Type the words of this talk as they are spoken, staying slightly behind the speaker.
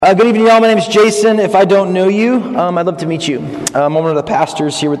Good evening, y'all. My name is Jason. If I don't know you, I'd love to meet you. I'm one of the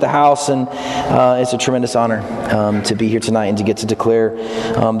pastors here with the house, and it's a tremendous honor to be here tonight and to get to declare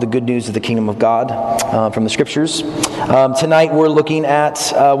the good news of the kingdom of God from the scriptures. Tonight we're looking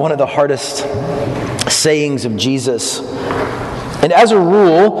at one of the hardest sayings of Jesus. And as a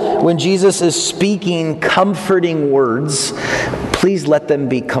rule, when Jesus is speaking comforting words, please let them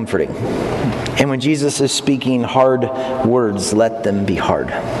be comforting. And when Jesus is speaking hard words, let them be hard.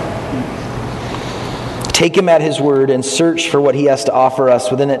 Take him at his word and search for what he has to offer us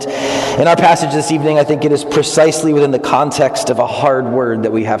within it. In our passage this evening, I think it is precisely within the context of a hard word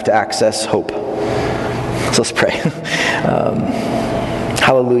that we have to access hope. So let's pray.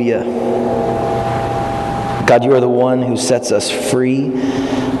 Hallelujah. God, you are the one who sets us free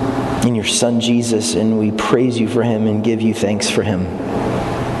in your Son Jesus, and we praise you for him and give you thanks for him.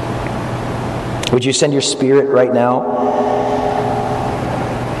 Would you send your Spirit right now?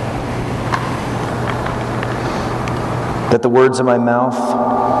 That the words of my mouth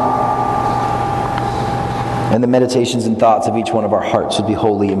and the meditations and thoughts of each one of our hearts would be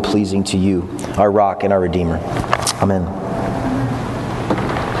holy and pleasing to you, our rock and our Redeemer. Amen.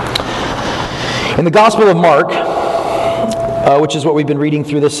 In the Gospel of Mark, which is what we've been reading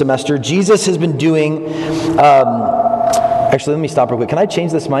through this semester, Jesus has been doing... Actually, let me stop real quick. Can I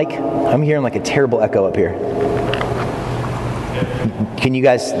change this mic? I'm hearing like a terrible echo up here. Can you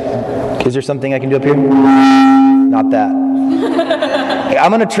guys... Is there something I can do up here? Not that.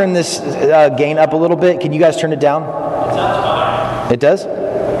 I'm going to turn this gain up a little bit. Can you guys turn it down? It does?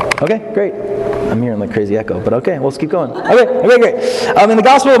 Okay, great. I'm hearing like crazy echo, but okay, let's keep going. Okay, great. In the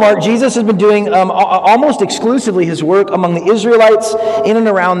Gospel of Mark, Jesus has been doing almost exclusively his work among the Israelites in and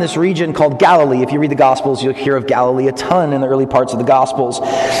around this region called Galilee. If you read the Gospels, you'll hear of Galilee a ton in the early parts of the Gospels.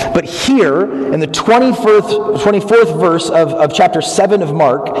 But here, in the 24th verse of chapter 7 of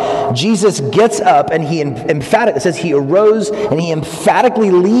Mark, Jesus gets up and it says he arose and he emphatically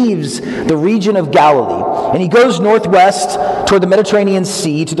leaves the region of Galilee. And he goes northwest toward the Mediterranean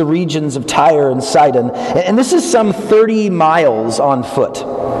Sea to the regions of Tyre and Sidon. And this is some 30 miles on foot.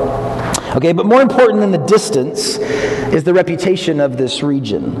 Okay, but more important than the distance is the reputation of this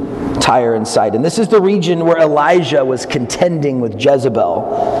region, Tyre and Sidon. This is the region where Elijah was contending with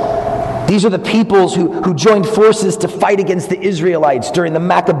Jezebel. These are the peoples who joined forces to fight against the Israelites during the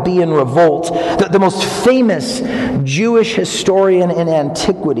Maccabean revolt. The most famous Jewish historian in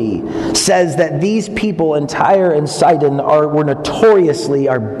antiquity says that these people in Tyre and Sidon were notoriously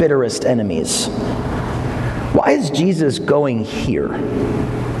our bitterest enemies. Why is Jesus going here?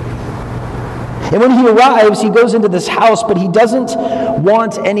 And when he arrives, he goes into this house, but he doesn't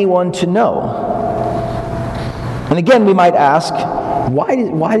want anyone to know. And again, we might ask,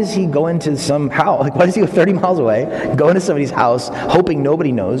 why does he go into some house? Why does he go 30 miles away, go into somebody's house, hoping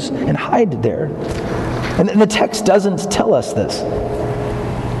nobody knows, and hide there? And the text doesn't tell us this.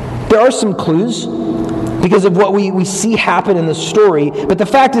 There are some clues because of what we see happen in the story, but the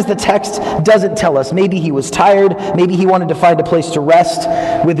fact is the text doesn't tell us. Maybe he was tired, maybe he wanted to find a place to rest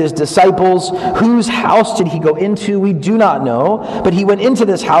with his disciples. Whose house did he go into? We do not know, but he went into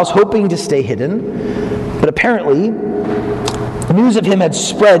this house hoping to stay hidden. But apparently, news of him had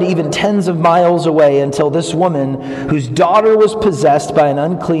spread even tens of miles away until this woman, whose daughter was possessed by an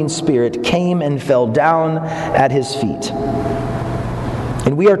unclean spirit, came and fell down at his feet.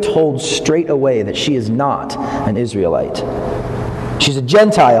 And we are told straight away that she is not an Israelite. She's a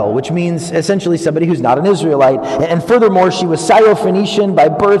Gentile, which means essentially somebody who's not an Israelite. And furthermore, she was Syrophoenician by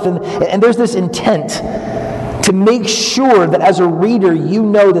birth. And there's this intent to make sure that as a reader, you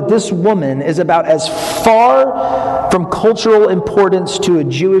know that this woman is about as far from cultural importance to a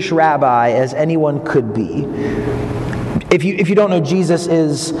Jewish rabbi as anyone could be. If you don't know, Jesus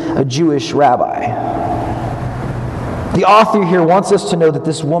is a Jewish rabbi. The author here wants us to know that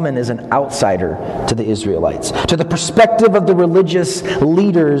this woman is an outsider to the Israelites. To the perspective of the religious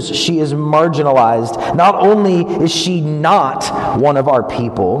leaders, she is marginalized. Not only is she not one of our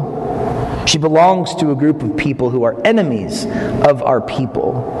people, she belongs to a group of people who are enemies of our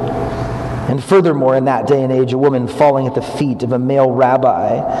people. And furthermore, in that day and age, a woman falling at the feet of a male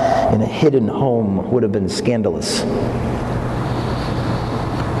rabbi in a hidden home would have been scandalous.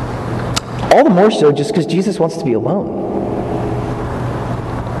 All the more so just because Jesus wants to be alone.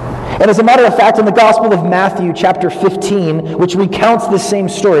 And as a matter of fact, in the Gospel of Matthew, chapter 15, which recounts this same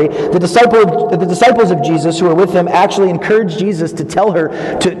story, the disciples of Jesus who were with him actually encouraged Jesus to tell her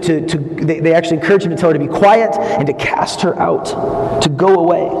they actually encouraged him to tell her to be quiet and to cast her out, to go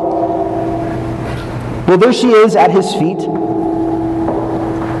away. Well, there she is at his feet,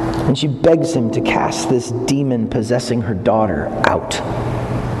 and she begs him to cast this demon possessing her daughter out.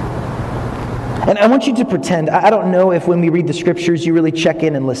 And I want you to pretend, I don't know if when we read the scriptures you really check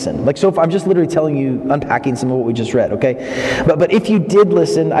in and listen. Like, so far, I'm just literally telling you, unpacking some of what we just read, okay? But if you did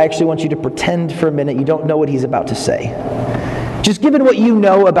listen, I actually want you to pretend for a minute you don't know what he's about to say. Just given what you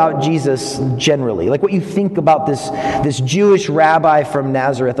know about Jesus generally, like what you think about this Jewish rabbi from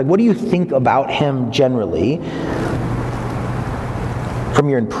Nazareth, like what do you think about him generally? From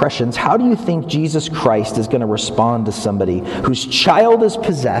your impressions, how do you think Jesus Christ is going to respond to somebody whose child is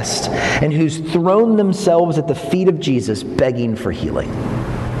possessed and who's thrown themselves at the feet of Jesus begging for healing?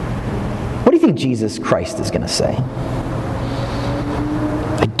 What do you think Jesus Christ is going to say?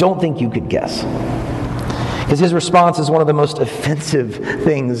 I don't think you could guess. Because his response is one of the most offensive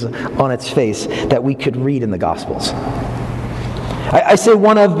things on its face that we could read in the Gospels. I say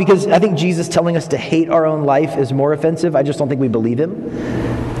one of because I think Jesus telling us to hate our own life is more offensive. I just don't think we believe him.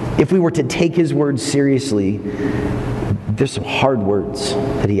 If we were to take his words seriously, there's some hard words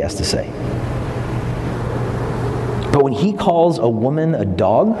that he has to say. But when he calls a woman a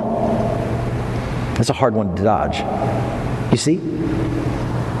dog, that's a hard one to dodge. You see?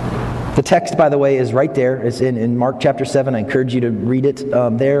 The text, by the way, is right there. It's in Mark chapter 7. I encourage you to read it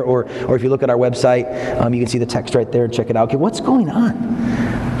there. Or if you look at our website, you can see the text right there and check it out. Okay, what's going on?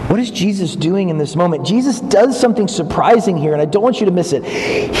 What is Jesus doing in this moment? Jesus does something surprising here, and I don't want you to miss it.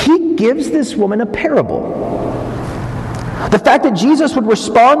 He gives this woman a parable. The fact that Jesus would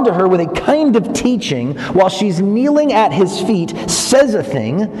respond to her with a kind of teaching while she's kneeling at his feet says a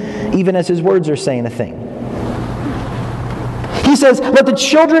thing, even as his words are saying a thing. He says, "Let the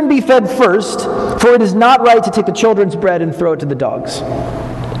children be fed first, for it is not right to take the children's bread and throw it to the dogs."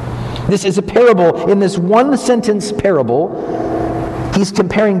 This is a parable. In this one sentence parable, he's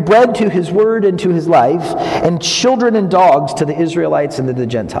comparing bread to his word and to his life, and children and dogs to the Israelites and to the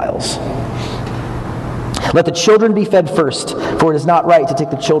Gentiles. Let the children be fed first, for it is not right to take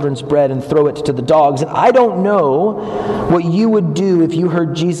the children's bread and throw it to the dogs. And I don't know what you would do if you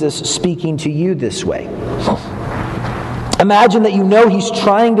heard Jesus speaking to you this way. Imagine that you know he's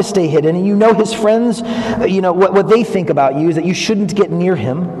trying to stay hidden, and you know his friends, what they think about you is that you shouldn't get near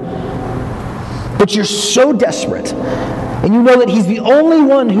him. But you're so desperate, and you know that he's the only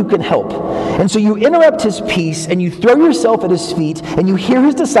one who can help. And so you interrupt his peace, and you throw yourself at his feet, and you hear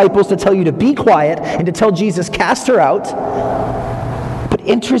his disciples to tell you to be quiet and to tell Jesus, cast her out. But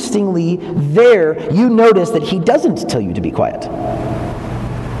interestingly, there you notice that he doesn't tell you to be quiet.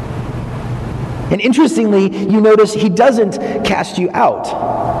 And interestingly, you notice he doesn't cast you out.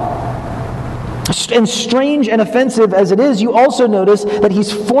 And strange and offensive as it is, you also notice that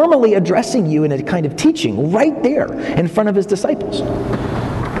he's formally addressing you in a kind of teaching right there in front of his disciples.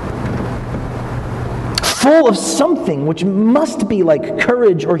 Full of something which must be like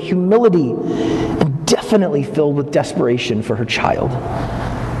courage or humility, and definitely filled with desperation for her child.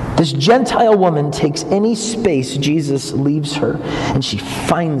 This Gentile woman takes any space Jesus leaves her, and she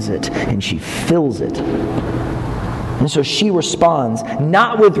finds it, and she fills it. And so she responds,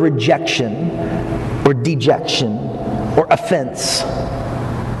 not with rejection, or dejection, or offense,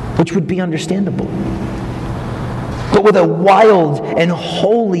 which would be understandable, but with a wild and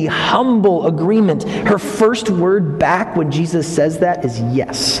holy, humble agreement. Her first word back when Jesus says that is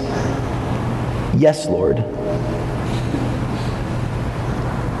yes. Yes, Lord.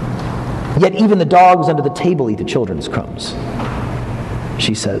 Yet even the dogs under the table eat the children's crumbs,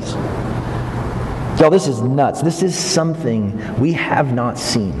 she says. Y'all, this is nuts. This is something we have not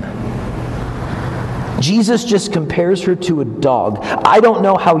seen. Jesus just compares her to a dog. I don't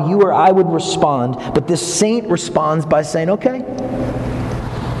know how you or I would respond, but this saint responds by saying, okay,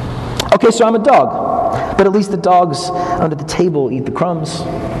 so I'm a dog, but at least the dogs under the table eat the crumbs.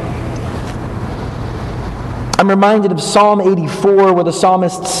 I'm reminded of Psalm 84, where the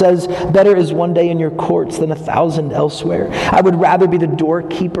psalmist says, better is one day in your courts than 1,000 elsewhere. I would rather be the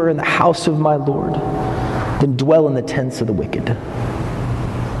doorkeeper in the house of my Lord than dwell in the tents of the wicked.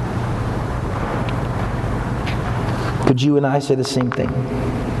 Could you and I say the same thing?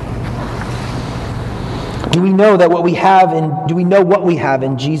 Do we know that what we have do we know what we have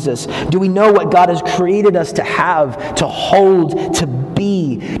in Jesus? Do we know what God has created us to have, to hold, to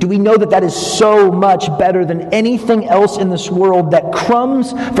be? Do we know that that is so much better than anything else in this world, that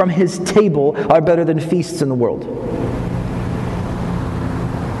crumbs from his table are better than feasts in the world?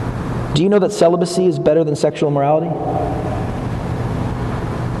 Do you know that celibacy is better than sexual immorality?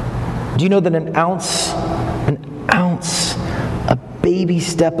 Do you know that an ounce, a baby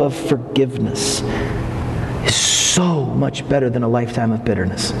step of forgiveness is so much better than a lifetime of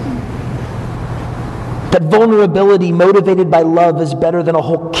bitterness? That vulnerability motivated by love is better than a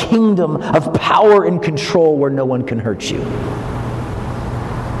whole kingdom of power and control where no one can hurt you.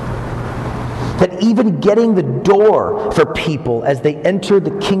 That even getting the door for people as they enter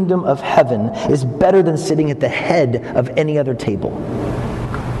the kingdom of heaven is better than sitting at the head of any other table.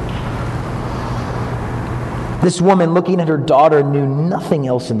 This woman, looking at her daughter, knew nothing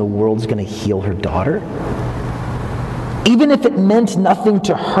else in the world is going to heal her daughter. Even if it meant nothing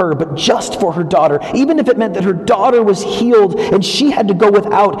to her, but just for her daughter, even if it meant that her daughter was healed and she had to go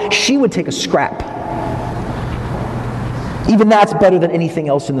without, she would take a scrap. Even that's better than anything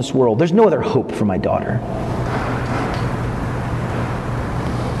else in this world. There's no other hope for my daughter.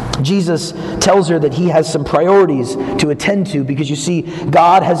 Jesus tells her that he has some priorities to attend to because you see,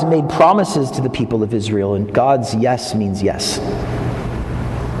 God has made promises to the people of Israel, and God's yes means yes.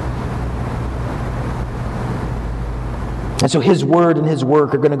 And so his word and his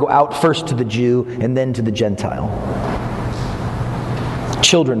work are going to go out first to the Jew and then to the Gentile.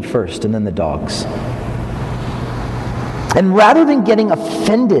 Children first and then the dogs. And rather than getting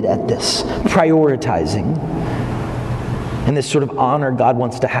offended at this prioritizing and this sort of honor God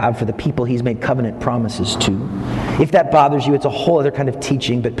wants to have for the people he's made covenant promises to, if that bothers you, it's a whole other kind of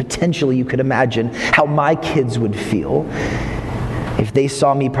teaching, but potentially you could imagine how my kids would feel if they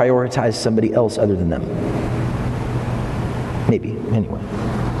saw me prioritize somebody else other than them. Maybe, anyway.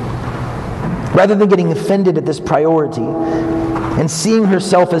 Rather than getting offended at this priority and seeing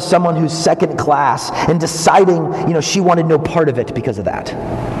herself as someone who's second class and deciding, she wanted no part of it because of that.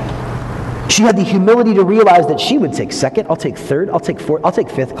 She had the humility to realize that she would take second, I'll take third, I'll take fourth, I'll take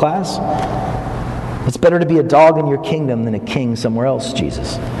fifth class. It's better to be a dog in your kingdom than a king somewhere else,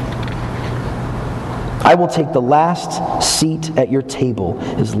 Jesus. I will take the last seat at your table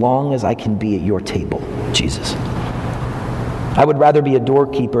as long as I can be at your table, Jesus. I would rather be a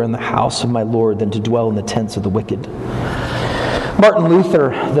doorkeeper in the house of my Lord than to dwell in the tents of the wicked. Martin Luther,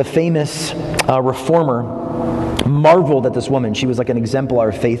 the famous reformer, marveled at this woman. She was like an exemplar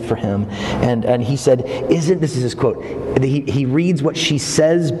of faith for him. And he said, this is his quote, he reads what she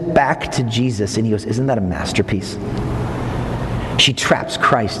says back to Jesus and he goes, isn't that a masterpiece? She traps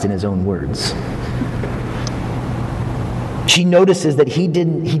Christ in his own words. She notices that he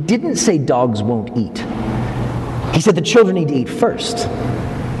didn't say dogs won't eat. He said the children need to eat first.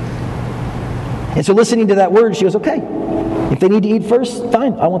 And so listening to that word, she goes, okay, if they need to eat first,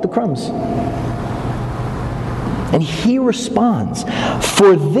 fine, I want the crumbs. And he responds,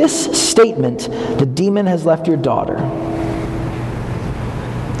 for this statement, the demon has left your daughter.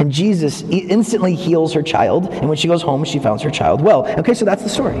 And Jesus instantly heals her child, and when she goes home, she finds her child well. Okay, so that's the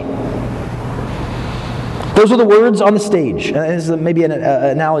story. Those are the words on the stage. And maybe an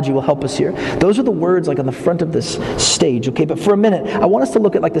analogy will help us here. Those are the words like on the front of this stage. Okay, but for a minute, I want us to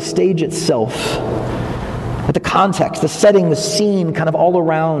look at like the stage itself, at the context, the setting, the scene, kind of all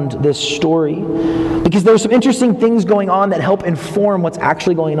around this story. Because there are some interesting things going on that help inform what's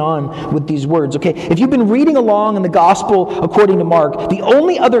actually going on with these words. Okay, if you've been reading along in the Gospel according to Mark, the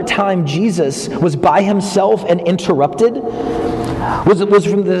only other time Jesus was by himself and interrupted was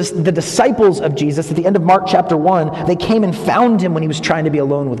from the disciples of Jesus. At the end of Mark chapter 1, they came and found him when he was trying to be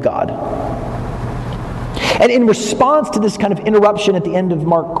alone with God. And in response to this kind of interruption at the end of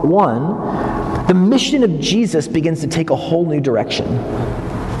Mark 1, the mission of Jesus begins to take a whole new direction.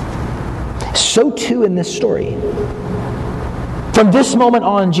 So too in this story. From this moment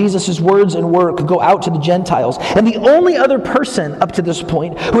on, Jesus' words and work go out to the Gentiles. And the only other person up to this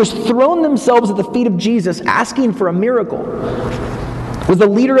point who has thrown themselves at the feet of Jesus asking for a miracle was the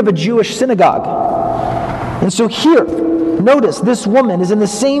leader of a Jewish synagogue. And so here, notice, this woman is in the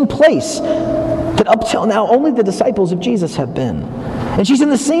same place that up till now only the disciples of Jesus have been. And she's in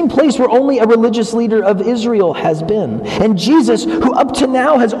the same place where only a religious leader of Israel has been. And Jesus, who up to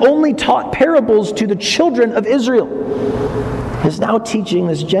now has only taught parables to the children of Israel, is now teaching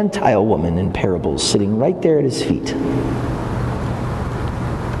this Gentile woman in parables, sitting right there at his feet.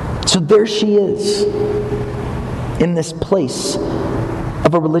 So there she is, in this place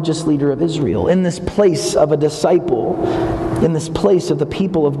of a religious leader of Israel, in this place of a disciple, in this place of the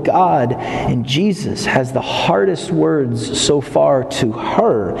people of God. And Jesus has the hardest words so far to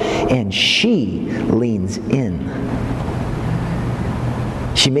her, and she leans in.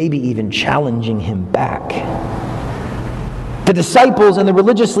 She may be even challenging him back. The disciples and the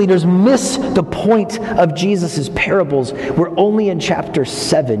religious leaders miss the point of Jesus' parables. We're only in chapter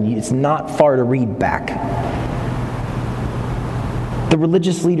 7. It's not far to read back. The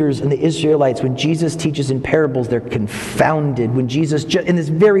religious leaders and the Israelites, when Jesus teaches in parables, they're confounded. When Jesus, in this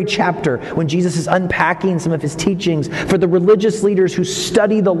very chapter, when Jesus is unpacking some of his teachings, for the religious leaders who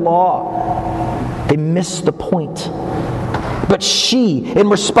study the law, they miss the point. But she, in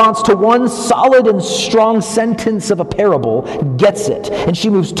response to one solid and strong sentence of a parable, gets it. And she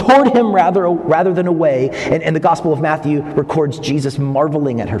moves toward him rather than away. And the Gospel of Matthew records Jesus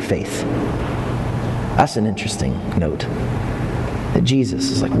marveling at her faith. That's an interesting note. That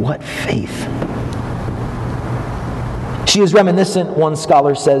Jesus is like, what faith? She is reminiscent, one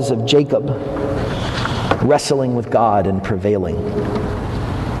scholar says, of Jacob wrestling with God and prevailing.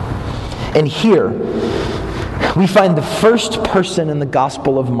 And here, we find the first person in the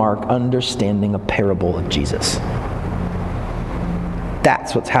Gospel of Mark understanding a parable of Jesus.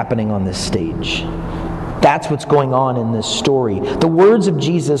 That's what's happening on this stage. That's what's going on in this story. The words of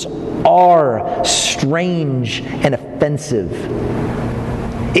Jesus are strange and offensive.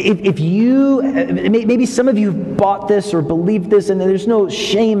 If you, maybe some of you have bought this or believed this, and there's no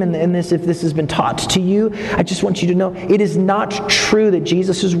shame in this if this has been taught to you, I just want you to know it is not true that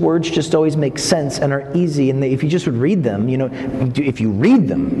Jesus' words just always make sense and are easy, and if you just would read them, if you read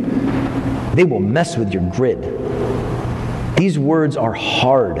them, they will mess with your grid. These words are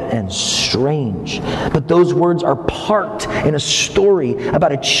hard and strange, but those words are parked in a story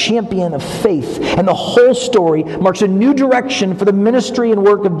about a champion of faith, and the whole story marks a new direction for the ministry and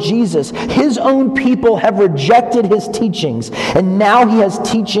work of Jesus. His own people have rejected his teachings, and now he has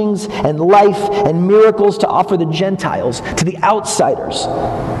teachings and life and miracles to offer the Gentiles, to the outsiders.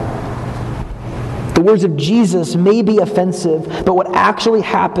 The words of Jesus may be offensive, but what actually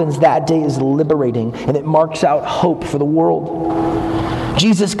happens that day is liberating, and it marks out hope for the world.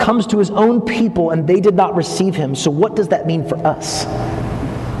 Jesus comes to his own people, and they did not receive him. So what does that mean for us?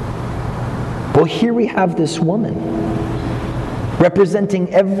 Well, here we have this woman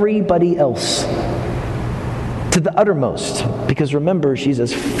representing everybody else to the uttermost, because remember, she's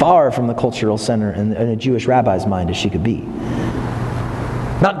as far from the cultural center in a Jewish rabbi's mind as she could be.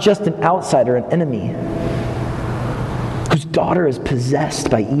 Not just an outsider, an enemy, whose daughter is possessed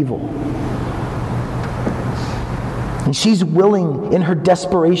by evil. And she's willing in her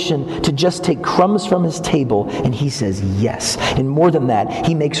desperation to just take crumbs from his table, and he says yes. And more than that,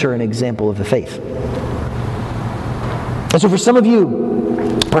 he makes her an example of the faith. And so for some of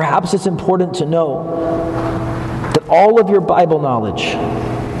you, perhaps it's important to know that all of your Bible knowledge,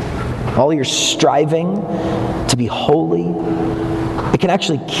 all your striving to be holy, it can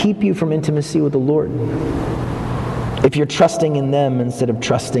actually keep you from intimacy with the Lord if you're trusting in them instead of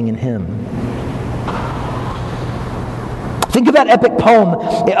trusting in him. Think of that epic poem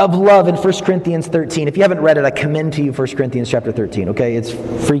of love in 1 Corinthians 13. If you haven't read it, I commend to you 1 Corinthians chapter 13, okay? It's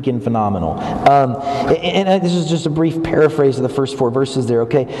freaking phenomenal. And this is just a brief paraphrase of the first 4 verses there,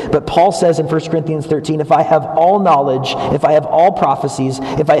 okay? But Paul says in 1 Corinthians 13, if I have all knowledge, if I have all prophecies,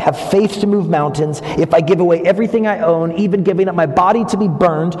 if I have faith to move mountains, if I give away everything I own, even giving up my body to be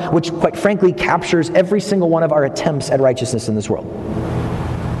burned, which quite frankly captures every single one of our attempts at righteousness in this world.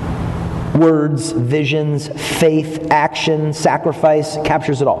 Words, visions, faith, action, sacrifice,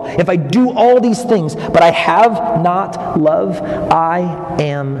 captures it all. If I do all these things, but I have not love, I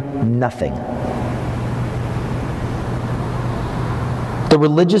am nothing. The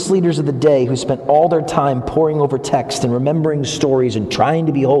religious leaders of the day who spent all their time poring over text and remembering stories and trying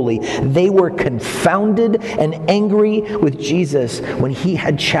to be holy, they were confounded and angry with Jesus when he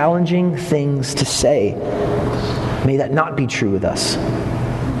had challenging things to say. May that not be true with us.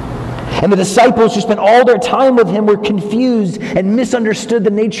 And the disciples who spent all their time with him were confused and misunderstood the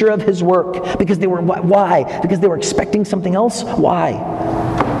nature of his work. Because they were, why? Because they were expecting something else? Why?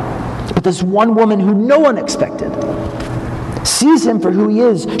 But this one woman who no one expected sees him for who he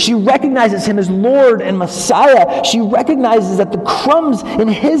is. She recognizes him as Lord and Messiah. She recognizes that the crumbs in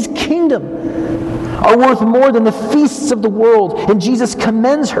his kingdom are worth more than the feasts of the world. And Jesus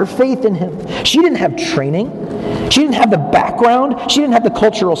commends her faith in him. She didn't have training. She didn't have the background. She didn't have the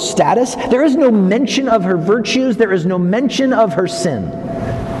cultural status. There is no mention of her virtues. There is no mention of her sin.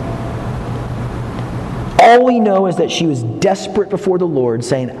 All we know is that she was desperate before the Lord,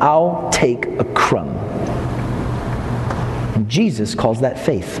 saying, I'll take a crumb. And Jesus calls that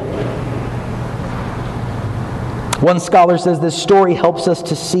faith. One scholar says this story helps us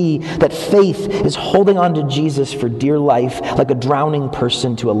to see that faith is holding on to Jesus for dear life, like a drowning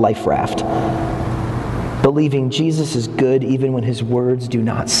person to a life raft. Believing Jesus is good even when his words do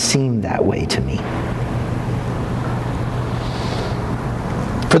not seem that way to me.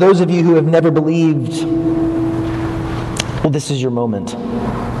 For those of you who have never believed, well, this is your moment.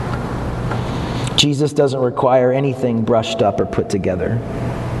 Jesus doesn't require anything brushed up or put together.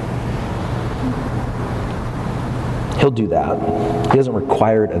 He'll do that. He doesn't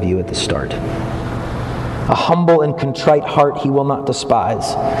require it of you at the start. A humble and contrite heart he will not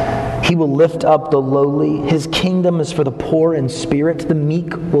despise. He will lift up the lowly. His kingdom is for the poor in spirit. The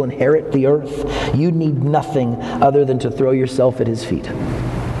meek will inherit the earth. You need nothing other than to throw yourself at his feet.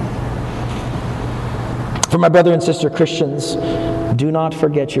 For my brother and sister Christians, do not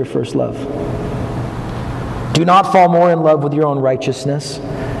forget your first love. Do not fall more in love with your own righteousness,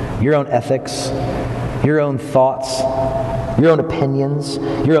 your own ethics, your own thoughts, your own opinions,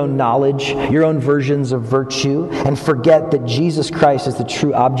 your own knowledge, your own versions of virtue, and forget that Jesus Christ is the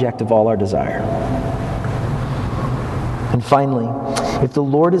true object of all our desire. And finally, if the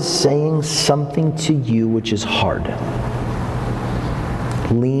Lord is saying something to you which is hard,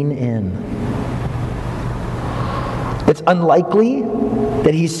 lean in. It's unlikely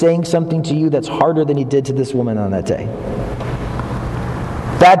that he's saying something to you that's harder than he did to this woman on that day.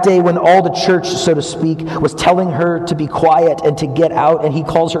 That day when all the church, so to speak, was telling her to be quiet and to get out, and he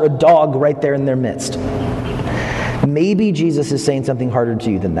calls her a dog right there in their midst. Maybe Jesus is saying something harder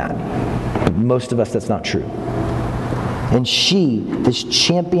to you than that. But most of us, that's not true. And she, this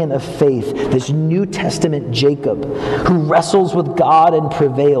champion of faith, this New Testament Jacob, who wrestles with God and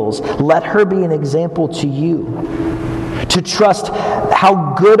prevails, let her be an example to you. To trust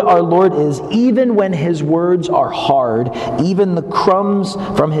how good our Lord is, even when his words are hard, even the crumbs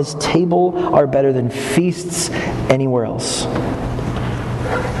from his table are better than feasts anywhere else.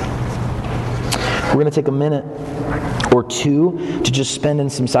 We're going to take a minute or two to just spend in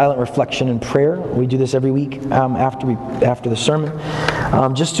some silent reflection and prayer. We do this every week after the sermon.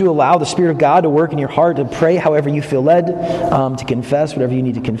 Just to allow the Spirit of God to work in your heart, to pray however you feel led, to confess whatever you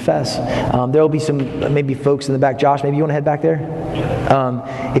need to confess. There will be some maybe folks in the back. Josh, maybe you want to head back there?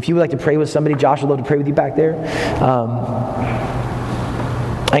 If you would like to pray with somebody, Josh would love to pray with you back there.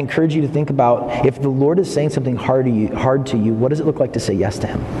 I encourage you to think about, if the Lord is saying something hard to you, what does it look like to say yes to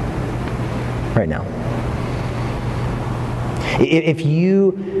him right now? If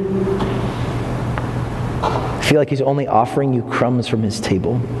you feel like he's only offering you crumbs from his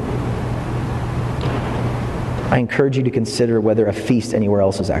table, I encourage you to consider whether a feast anywhere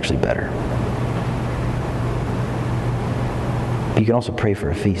else is actually better. But you can also pray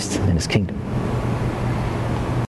for a feast in his kingdom.